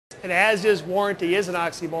An as-is warranty is an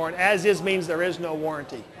oxymoron. As-is means there is no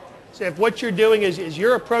warranty. So if what you're doing is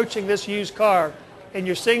you're approaching this used car and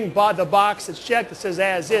you're seeing the box that's checked that says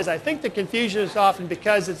as-is, I think the confusion is often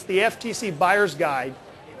because it's the FTC buyer's guide,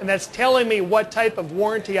 and that's telling me what type of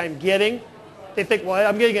warranty I'm getting. They think, well,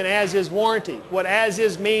 I'm getting an as-is warranty. What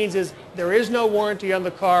as-is means is there is no warranty on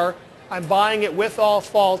the car. I'm buying it with all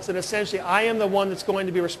faults, and essentially I am the one that's going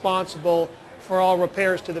to be responsible for all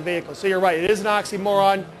repairs to the vehicle. So you're right, it is an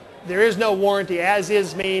oxymoron. There is no warranty.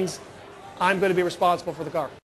 As-is means I'm going to be responsible for the car.